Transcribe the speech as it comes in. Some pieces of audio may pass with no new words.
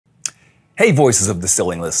Hey, Voices of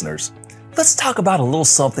Distilling listeners. Let's talk about a little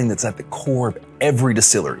something that's at the core of every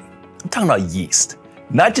distillery. I'm talking about yeast.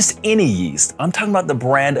 Not just any yeast, I'm talking about the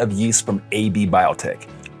brand of yeast from AB Biotech,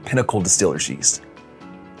 Pinnacle Distillers Yeast.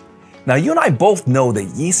 Now, you and I both know that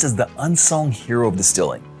yeast is the unsung hero of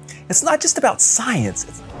distilling. It's not just about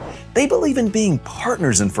science, they believe in being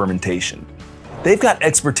partners in fermentation. They've got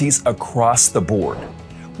expertise across the board.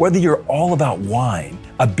 Whether you're all about wine,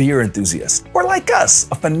 a beer enthusiast, or like us,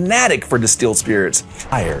 a fanatic for distilled spirits,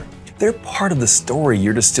 they're part of the story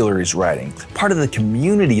your distillery is writing, part of the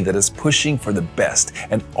community that is pushing for the best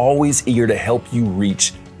and always eager to help you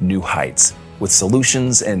reach new heights with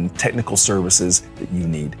solutions and technical services that you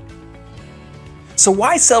need. So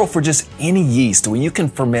why settle for just any yeast when you can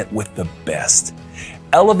ferment with the best?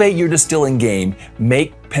 Elevate your distilling game,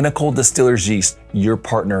 make Pinnacle Distillers Yeast your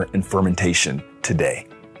partner in fermentation today.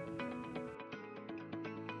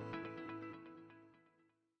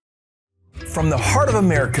 From the heart of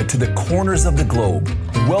America to the corners of the globe,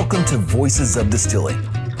 welcome to Voices of Distilling,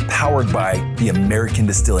 powered by the American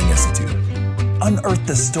Distilling Institute. Unearth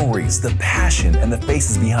the stories, the passion, and the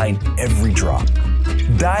faces behind every drop.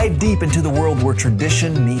 Dive deep into the world where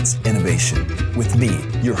tradition meets innovation. With me,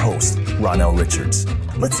 your host, Ronnell Richards.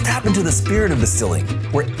 Let's tap into the spirit of distilling,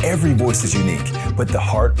 where every voice is unique, but the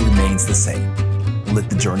heart remains the same. Let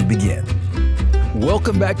the journey begin.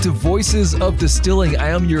 Welcome back to Voices of Distilling. I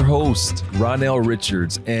am your host, Ronnell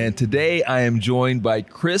Richards, and today I am joined by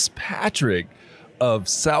Chris Patrick of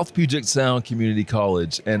South Puget Sound Community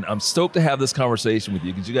College, and I'm stoked to have this conversation with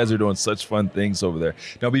you because you guys are doing such fun things over there.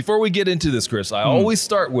 Now, before we get into this, Chris, I always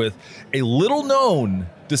start with a little-known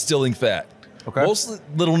distilling fact. Okay.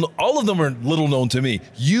 All of them are little known to me.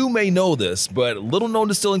 You may know this, but little-known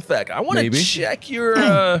distilling fact. I want to check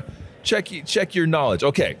your check your knowledge.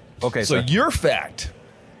 Okay. Okay, so sir. your fact.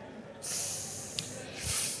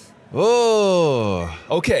 Oh,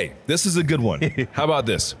 okay. This is a good one. How about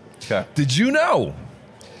this? Okay. Did you know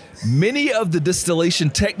many of the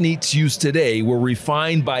distillation techniques used today were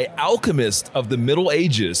refined by alchemists of the Middle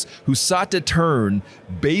Ages who sought to turn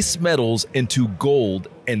base metals into gold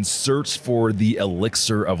and search for the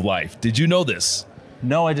elixir of life? Did you know this?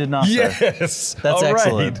 No, I did not, sir. Yes. That's all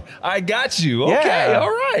excellent. Right. I got you. Okay. Yeah, all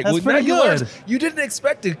right. that's pretty good. You didn't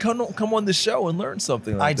expect to come on the show and learn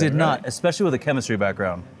something like that. I did not, right? especially with a chemistry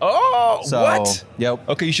background. Oh, So, what? Yep.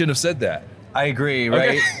 Okay, you shouldn't have said that. I agree,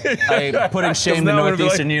 right? I put in shame to now I'm gonna be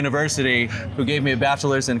Northeastern University, who gave me a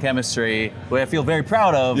bachelor's in chemistry, which I feel very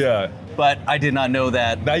proud of. Yeah. But I did not know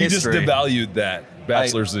that Now you history. just devalued that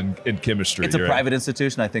bachelor's in chemistry. It's a right? private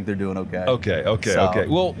institution. I think they're doing okay. Okay.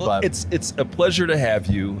 Well, but- it's a pleasure to have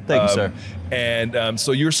you. Thank you, sir. And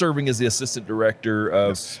so you're serving as the assistant director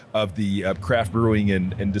of the craft brewing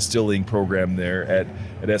and distilling program there at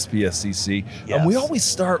SPSCC. Yes. We always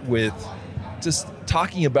start with just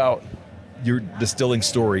talking about your distilling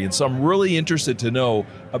story, and so I'm really interested to know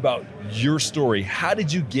about your story. How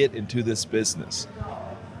did you get into this business?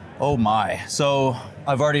 Oh my. So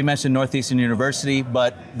I've already mentioned Northeastern University,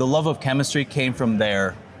 but the love of chemistry came from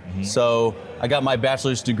there. So I got my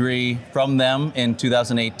bachelor's degree from them in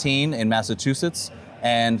 2018 in Massachusetts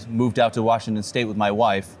and moved out to Washington State with my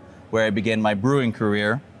wife, where I began my brewing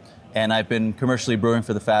career. And I've been commercially brewing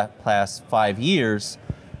for the past 5 years.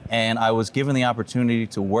 And I was given the opportunity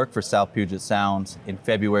to work for South Puget Sound in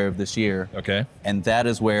February of this year. Okay. And that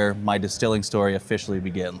is where my distilling story officially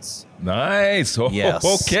begins. Nice. Oh, Yes.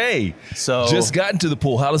 Okay. So just got into the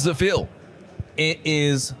pool. How does it feel? it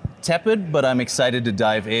is tepid, but I'm excited to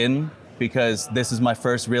dive in because this is my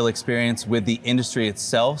first real experience with the industry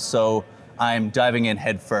itself. So I'm diving in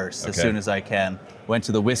head first as soon as I can. Went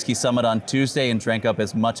to the Whiskey Summit on Tuesday and drank up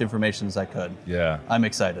as much information as I could. Yeah. I'm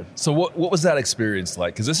excited. So what was that experience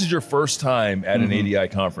like? Because this is your first time at an ADI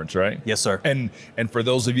conference, right? Yes, sir. And for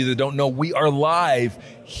those of you that don't know, we are live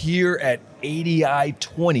here at ADI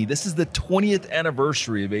 20. This is the 20th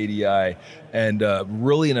anniversary of ADI, and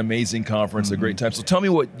really an amazing conference, a great time. So tell me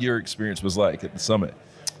what your experience was like at the summit.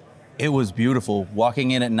 It was beautiful.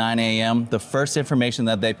 Walking in at 9 a.m., the first information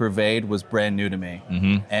that they purveyed was brand new to me.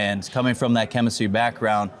 And coming from that chemistry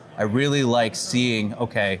background, I really like seeing,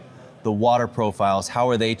 okay, the water profiles, how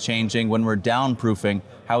are they changing? When we're downproofing,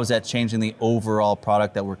 how is that changing the overall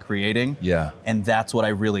product that we're creating? Yeah. And that's what I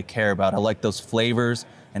really care about. I like those flavors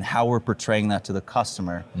and how we're portraying that to the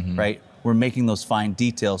customer, right? We're making those fine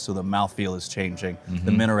details so the mouthfeel is changing,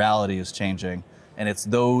 the minerality is changing, and it's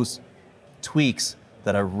those tweaks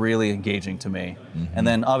that are really engaging to me. And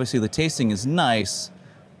then obviously the tasting is nice,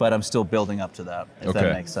 but I'm still building up to that, if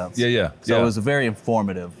that makes sense. Yeah. So it was very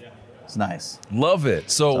informative. It's nice. Love it.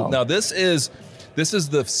 So now this is this is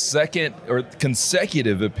the second or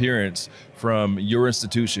consecutive appearance from your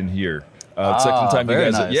institution here. Second time you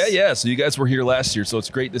guys, nice. So you guys were here last year, so it's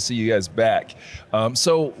great to see you guys back.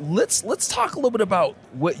 So let's talk a little bit about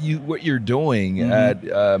what you're doing at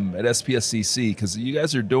SPSCC, because you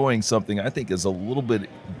guys are doing something I think is a little bit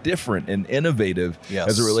different and innovative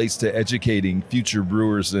as it relates to educating future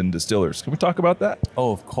brewers and distillers. Can we talk about that?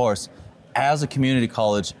 Oh, of course. As a community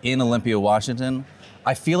college in Olympia, Washington,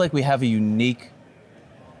 I feel like we have a unique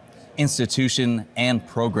institution and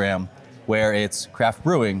program where it's craft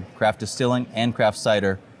brewing, craft distilling, and craft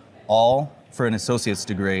cider, all for an associate's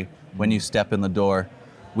degree when you step in the door.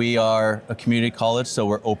 We are a community college, so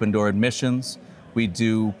we're open door admissions. We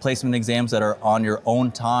do placement exams that are on your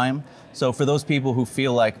own time. So for those people who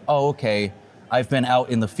feel like, oh, okay, I've been out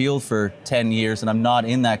in the field for 10 years and I'm not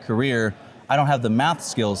in that career, I don't have the math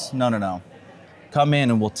skills. No. Come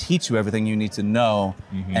in and we'll teach you everything you need to know.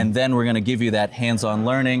 And then we're gonna give you that hands-on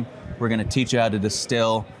learning. We're gonna teach you how to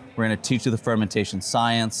distill. We're gonna teach you the fermentation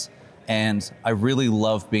science. And I really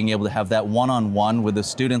love being able to have that one-on-one with the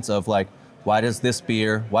students of like, why does this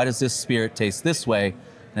beer, why does this spirit taste this way?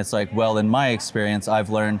 And it's like, well, in my experience, I've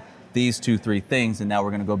learned these 2-3 things, and now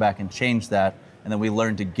we're gonna go back and change that. And then we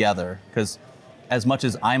learn together. Because as much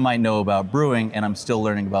as I might know about brewing and I'm still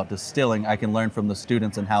learning about distilling, I can learn from the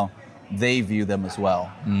students and how they view them as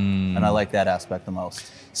well. And I like that aspect the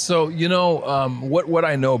most. So, you know, what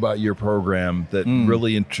I know about your program that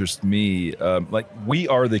really interests me, like we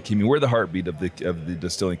are the community, we're the heartbeat of the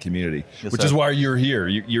distilling community, which is why you're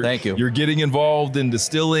here. Thank you. You're getting involved in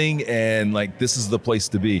distilling, and like this is the place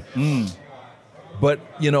to be. But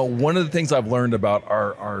you know, one of the things I've learned about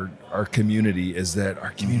our community is that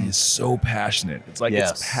our community is so passionate. It's like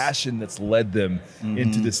it's passion that's led them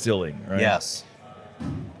into distilling, right? Yes.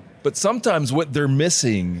 But sometimes what they're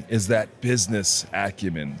missing is that business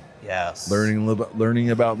acumen. Yes.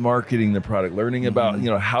 Learning about marketing the product, learning about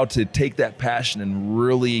how to take that passion and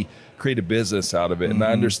really create a business out of it. And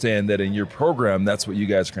I understand that in your program, that's what you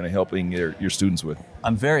guys are kind of helping your students with.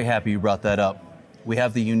 I'm very happy you brought that up. We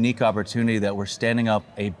have the unique opportunity that we're standing up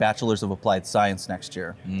a Bachelor's of Applied Science next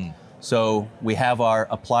year. So we have our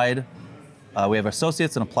we have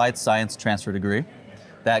Associates in Applied Science transfer degree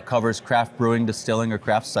that covers craft brewing, distilling, or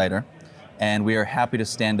craft cider. And we are happy to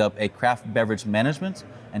stand up a craft beverage management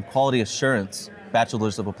and quality assurance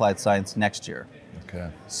Bachelor's of Applied Science next year.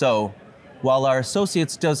 Okay. So while our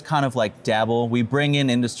associates does kind of like dabble, we bring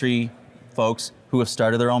in industry folks who have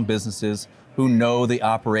started their own businesses, who know the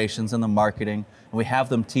operations and the marketing, and we have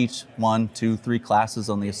them teach 1, 2, 3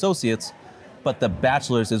 classes on the associates. But the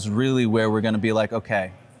bachelor's is really where we're gonna be like,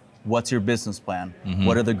 okay, what's your business plan?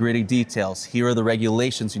 What are the gritty details? Here are the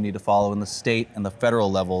regulations you need to follow in the state and the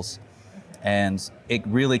federal levels. And it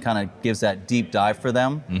really kind of gives that deep dive for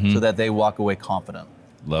them so that they walk away confident.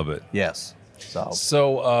 Love it. Yes.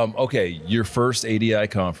 So okay, your first ADI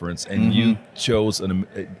conference, and you chose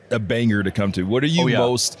a banger to come to. What are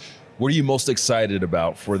you most excited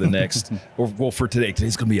about for the next, well, for today?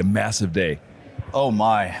 Today's gonna be a massive day. Oh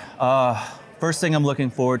my. First thing I'm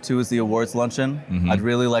looking forward to is the awards luncheon. I'd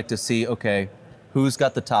really like to see, okay, who's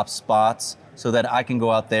got the top spots so that I can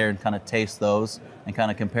go out there and kind of taste those and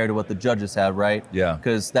kind of compare to what the judges have, right? Yeah.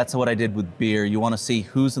 Because that's what I did with beer. You want to see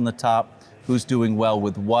who's in the top, who's doing well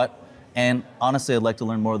with what, and honestly, I'd like to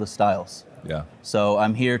learn more of the styles. Yeah. So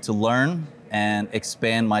I'm here to learn and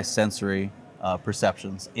expand my sensory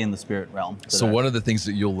perceptions in the spirit realm today. So one of the things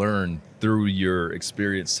that you'll learn through your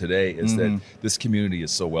experience today is that this community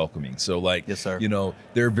is so welcoming. So like, you know,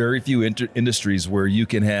 there are very few industries where you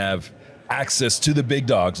can have access to the big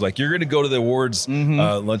dogs. Like you're going to go to the awards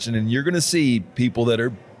luncheon and you're going to see people that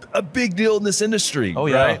are a big deal in this industry. Oh,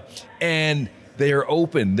 yeah. Right? And they are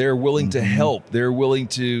open. They're willing to help. They're willing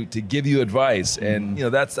to give you advice. And you know,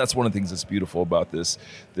 that's one of the things that's beautiful about this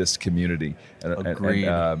community.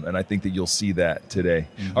 And I think that you'll see that today.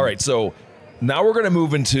 All right, so now we're going to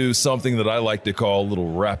move into something that I like to call a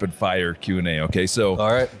little rapid fire Q&A. Okay, so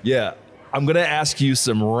all right. Yeah, I'm going to ask you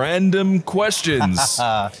some random questions.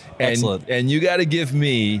 Excellent. And you got to give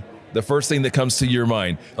me the first thing that comes to your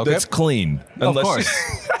mind. Okay. That's clean. Of course.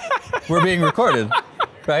 We're being recorded,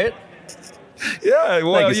 right? Yeah,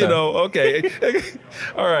 well, you know, okay.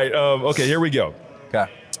 All right, okay, here we go. Okay.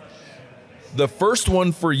 The first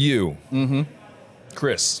one for you,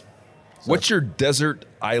 Chris, what's your desert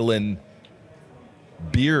island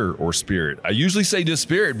beer or spirit? I usually say just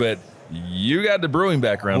spirit, but you got the brewing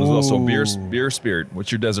background as well, so beer, spirit.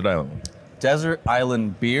 What's your desert island one? Desert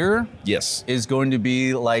island beer? Yes. Is going to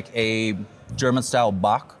be like a German-style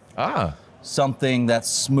Bock. something that's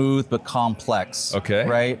smooth but complex. Okay.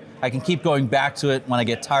 Right? I can keep going back to it when I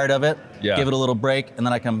get tired of it, Yeah. give it a little break, and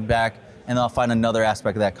then I come back and I'll find another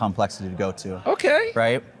aspect of that complexity to go to. Okay.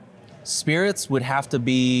 Right? Spirits would have to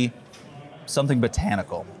be something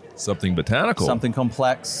botanical, Something botanical. something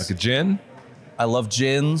complex. Like a gin? I love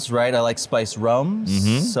gins, right? I like spiced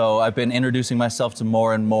rums. So I've been introducing myself to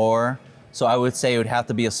more and more. So I would say it would have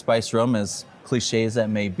to be a spiced rum, as cliche as that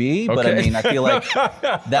may be. But I Okay. mean, I feel like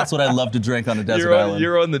that's what I love to drink on a desert island.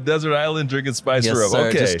 You're on the desert island drinking spice Yes, rum. sir.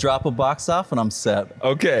 Okay. Just drop a box off and I'm set.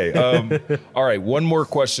 Okay. All right. One more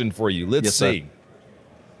question for you. Let's Yes, sir. see.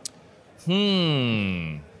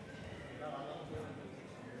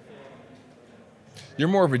 You're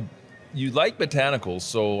more of a, you like botanicals,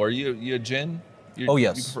 so are you a gin? Oh,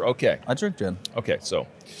 yes. You prefer, okay. I drink gin, Okay. So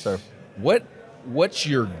sir. what's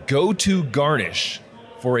your go-to garnish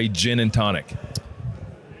for a gin and tonic?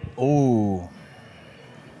 Ooh.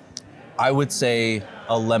 I would say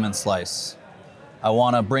a lemon slice. I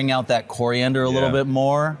want to bring out that coriander a little Yeah. bit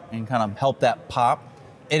more and kind of help that pop.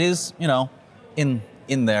 It is,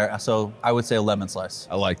 in there, so I would say a lemon slice.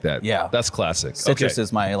 I like that. Yeah. That's classic. Citrus Okay.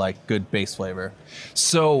 is my good base flavor.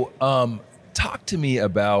 So, talk to me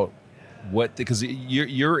about because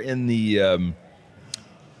you're in the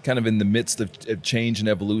kind of in the midst of change and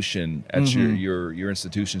evolution at Mm-hmm. your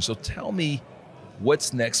institution. So, tell me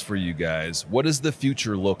what's next for you guys. What does the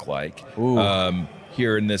future look like? Ooh.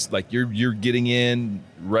 Here in this, like you're getting in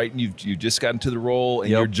right, and you just got into the role, and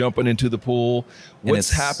Yep. you're jumping into the pool.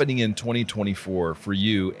 What's it's- happening in 2024 for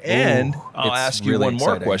you? And I'll it's ask you really one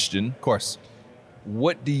more exciting. question. Of course.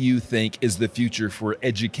 What do you think is the future for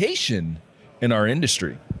education in our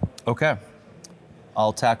industry? Okay.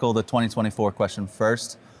 I'll tackle the 2024 question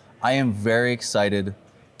first. I am very excited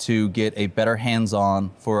to get a better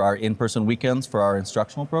hands-on for our in-person weekends for our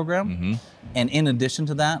instructional program. And in addition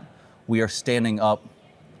to that, we are standing up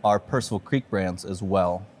our Percival Creek brands as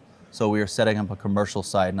well. So we are setting up a commercial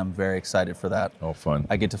side, and I'm very excited for that. Oh, fun.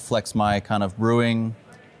 I get to flex my kind of brewing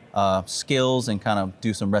skills and kind of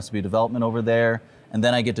do some recipe development over there. And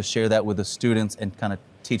then I get to share that with the students and kind of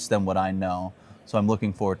teach them what I know. So I'm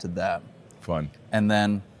looking forward to that. Fun. And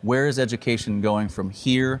then where is education going from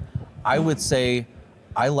here? I would say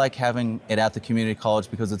I like having it at the community college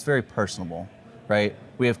because it's very personable, right?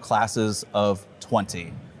 We have classes of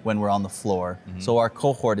 20 when we're on the floor. So our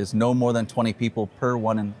cohort is no more than 20 people per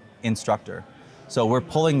one instructor. So we're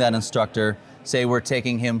pulling that instructor, say we're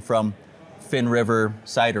taking him from Finn River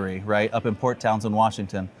Cidery, right, up in Port Townsend,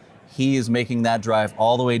 Washington. He is making that drive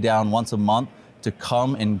all the way down once a month to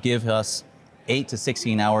come and give us 8 to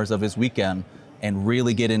 16 hours of his weekend and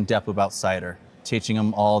really get in depth about cider, teaching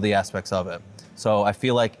him all the aspects of it. So I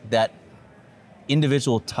feel like that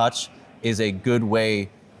individual touch is a good way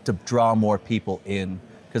to draw more people in,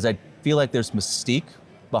 because I feel like there's mystique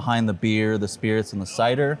behind the beer, the spirits, and the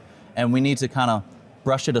cider, and we need to kind of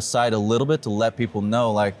brush it aside a little bit to let people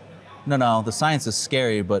know, like, no, the science is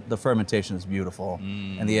scary, but the fermentation is beautiful,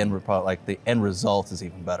 and the end result is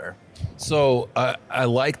even better. So I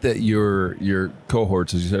like that your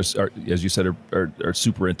cohorts, as you said, are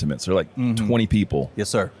super intimate. So they're like 20 people. Yes,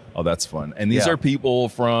 sir. Oh, that's fun. And these Yeah. are people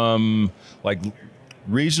from like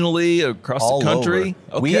regionally across All the country.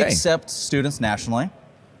 over. We accept students nationally.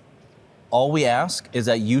 All we ask is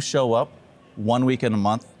that you show up 1 weekend a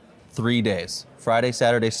month, 3 days, Friday,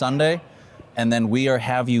 Saturday, Sunday, and then we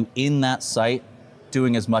have you in that site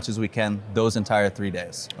doing as much as we can those entire 3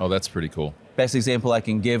 days. Oh, that's pretty cool. Best example I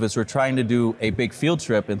can give is we're trying to do a big field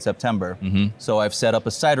trip in September. So I've set up a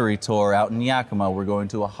cidery tour out in Yakima. We're going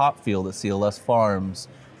to a hop field at CLS Farms.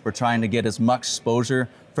 We're trying to get as much exposure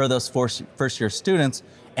for those first year students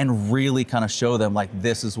and really kind of show them like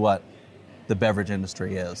this is what the beverage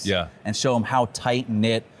industry is. Yeah. And show them how tight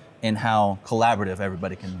knit and how collaborative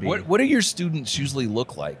everybody can be. What do your students usually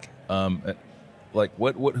look like? Like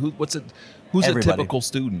who's a Everybody. typical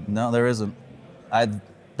student? No, there isn't.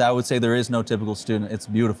 I would say there is no typical student. It's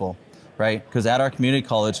beautiful, right? Because at our community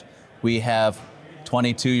college, we have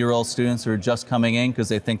 22-year-old students who are just coming in because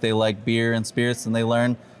they think they like beer and spirits, and they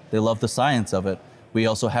love the science of it. We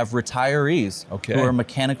also have retirees Okay. who are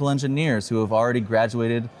mechanical engineers who have already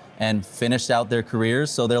graduated and finished out their careers.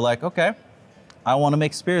 So they're like, okay, I want to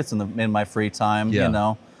make spirits in my free time,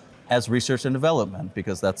 Yeah. as research and development,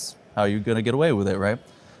 because that's how you're going to get away with it, right?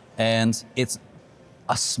 And it's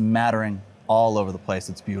a smattering all over the place.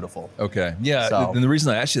 It's beautiful. Okay. Yeah. So- And the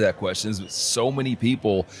reason I asked you that question is that so many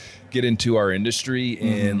people get into our industry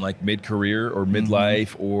in like mid-career or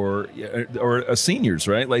midlife or seniors,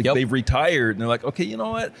 right? Like Yep. they've retired and they're like, okay, you know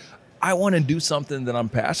what? I want to do something that I'm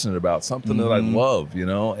passionate about, something that I love, you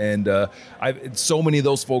know, and so many of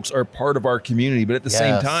those folks are part of our community, but at the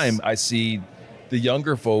same time, I see the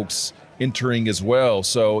younger folks entering as well.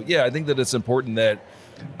 So yeah, I think that it's important that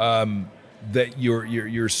that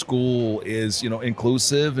your school is, you know,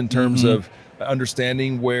 inclusive in terms of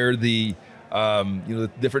understanding where the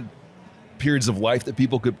the different periods of life that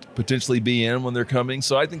people could potentially be in when they're coming.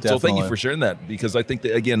 So I think so. Thank you for sharing that, because I think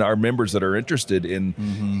that, again, our members that are interested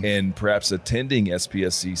in perhaps attending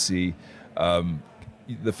SPSCC,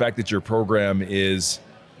 the fact that your program is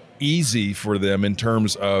easy for them in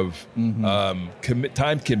terms of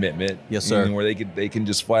time commitment. Yes, sir. Where they can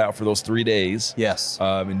just fly out for those 3 days. Yes.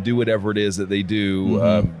 And do whatever it is that they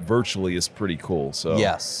do virtually is pretty cool. So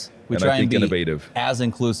yes, we try and be innovative, as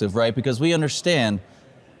inclusive, right? Because we understand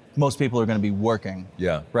most people are going to be working.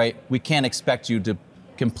 Yeah. Right? We can't expect you to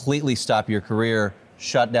completely stop your career,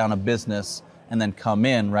 shut down a business, and then come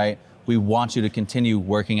in, right? We want you to continue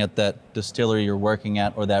working at that distillery you're working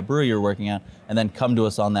at or that brewery you're working at, and then come to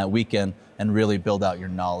us on that weekend and really build out your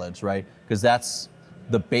knowledge, right? Because that's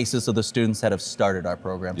the basis of the students that have started our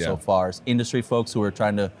program so far, is industry folks who are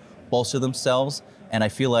trying to bolster themselves. And I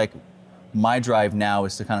feel like my drive now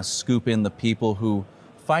is to kind of scoop in the people who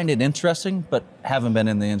find it interesting but haven't been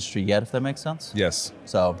in the industry yet, if that makes sense. Yes.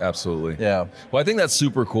 So absolutely. Yeah. Well, I think that's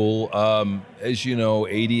super cool. As you know,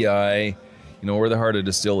 ADI, we're the heart of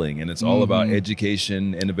distilling, and it's all about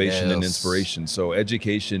education, innovation, and inspiration. So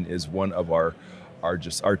education is one of our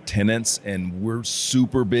tenets, and we're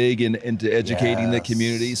super big into educating the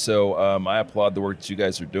community. So I applaud the work that you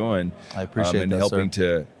guys are doing. I appreciate and that, helping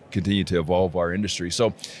to continue to evolve our industry.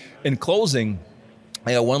 So in closing,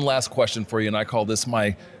 I got one last question for you, and I call this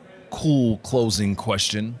my cool closing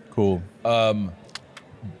question. Cool.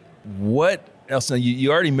 What else? Now,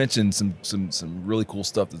 you already mentioned some really cool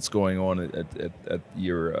stuff that's going on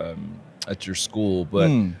at your school, but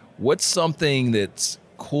what's something that's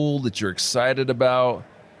cool that you're excited about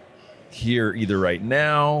here, either right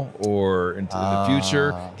now or into the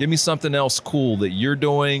future? Give me something else cool that you're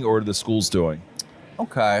doing or the school's doing.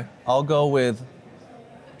 Okay, I'll go with,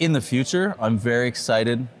 in the future, I'm very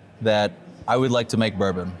excited that I would like to make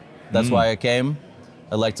bourbon. That's why I came.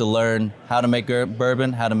 I'd like to learn how to make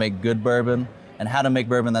bourbon, how to make good bourbon, and how to make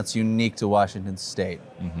bourbon that's unique to Washington State.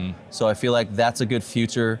 So I feel like that's a good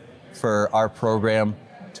future for our program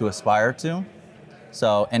to aspire to.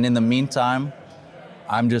 So, and in the meantime,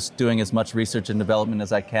 I'm just doing as much research and development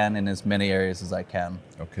as I can in as many areas as I can.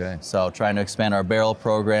 Okay. So trying to expand our barrel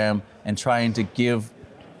program and trying to give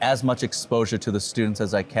as much exposure to the students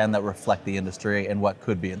as I can that reflect the industry and what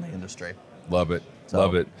could be in the industry. Love it.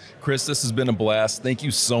 Love it. Chris, this has been a blast. Thank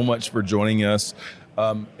you so much for joining us.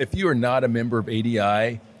 If you are not a member of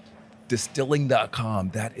ADI, distilling.com,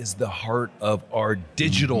 that is the heart of our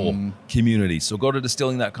digital community. So go to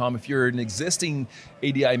distilling.com. If you're an existing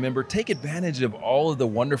ADI member, take advantage of all of the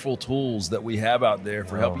wonderful tools that we have out there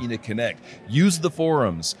for helping you to connect. Use the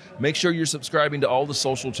forums. Make sure you're subscribing to all the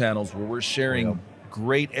social channels where we're sharing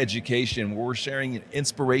great education, where we're sharing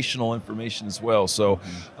inspirational information as well. So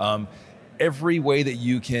every way that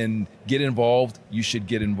you can get involved, you should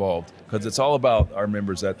get involved, because it's all about our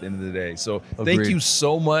members at the end of the day. So thank you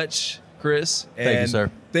so much, Chris. Thank you,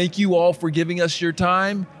 sir. Thank you all for giving us your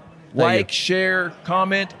time. Like, share,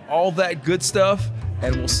 comment, all that good stuff,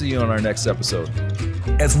 and we'll see you on our next episode.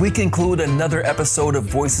 As we conclude another episode of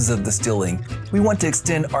Voices of Distilling, we want to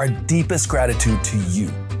extend our deepest gratitude to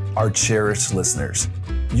you, our cherished listeners.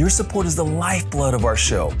 Your support is the lifeblood of our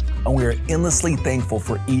show, and we are endlessly thankful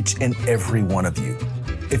for each and every one of you.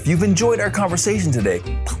 If you've enjoyed our conversation today,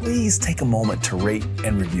 please take a moment to rate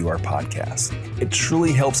and review our podcast. It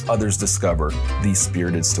truly helps others discover these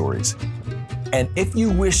spirited stories. And if you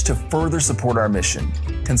wish to further support our mission,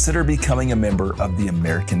 consider becoming a member of the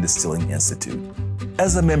American Distilling Institute.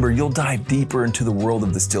 As a member, you'll dive deeper into the world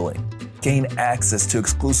of distilling, gain access to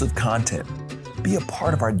exclusive content, be a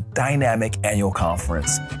part of our dynamic annual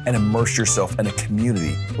conference, and immerse yourself in a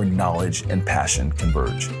community where knowledge and passion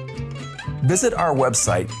converge. Visit our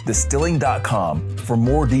website, distilling.com, for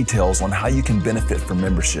more details on how you can benefit from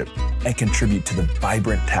membership and contribute to the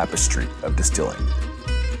vibrant tapestry of distilling.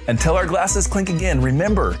 Until our glasses clink again,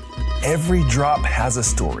 remember, every drop has a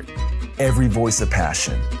story, every voice a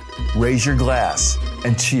passion. Raise your glass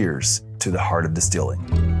and cheers to the heart of distilling.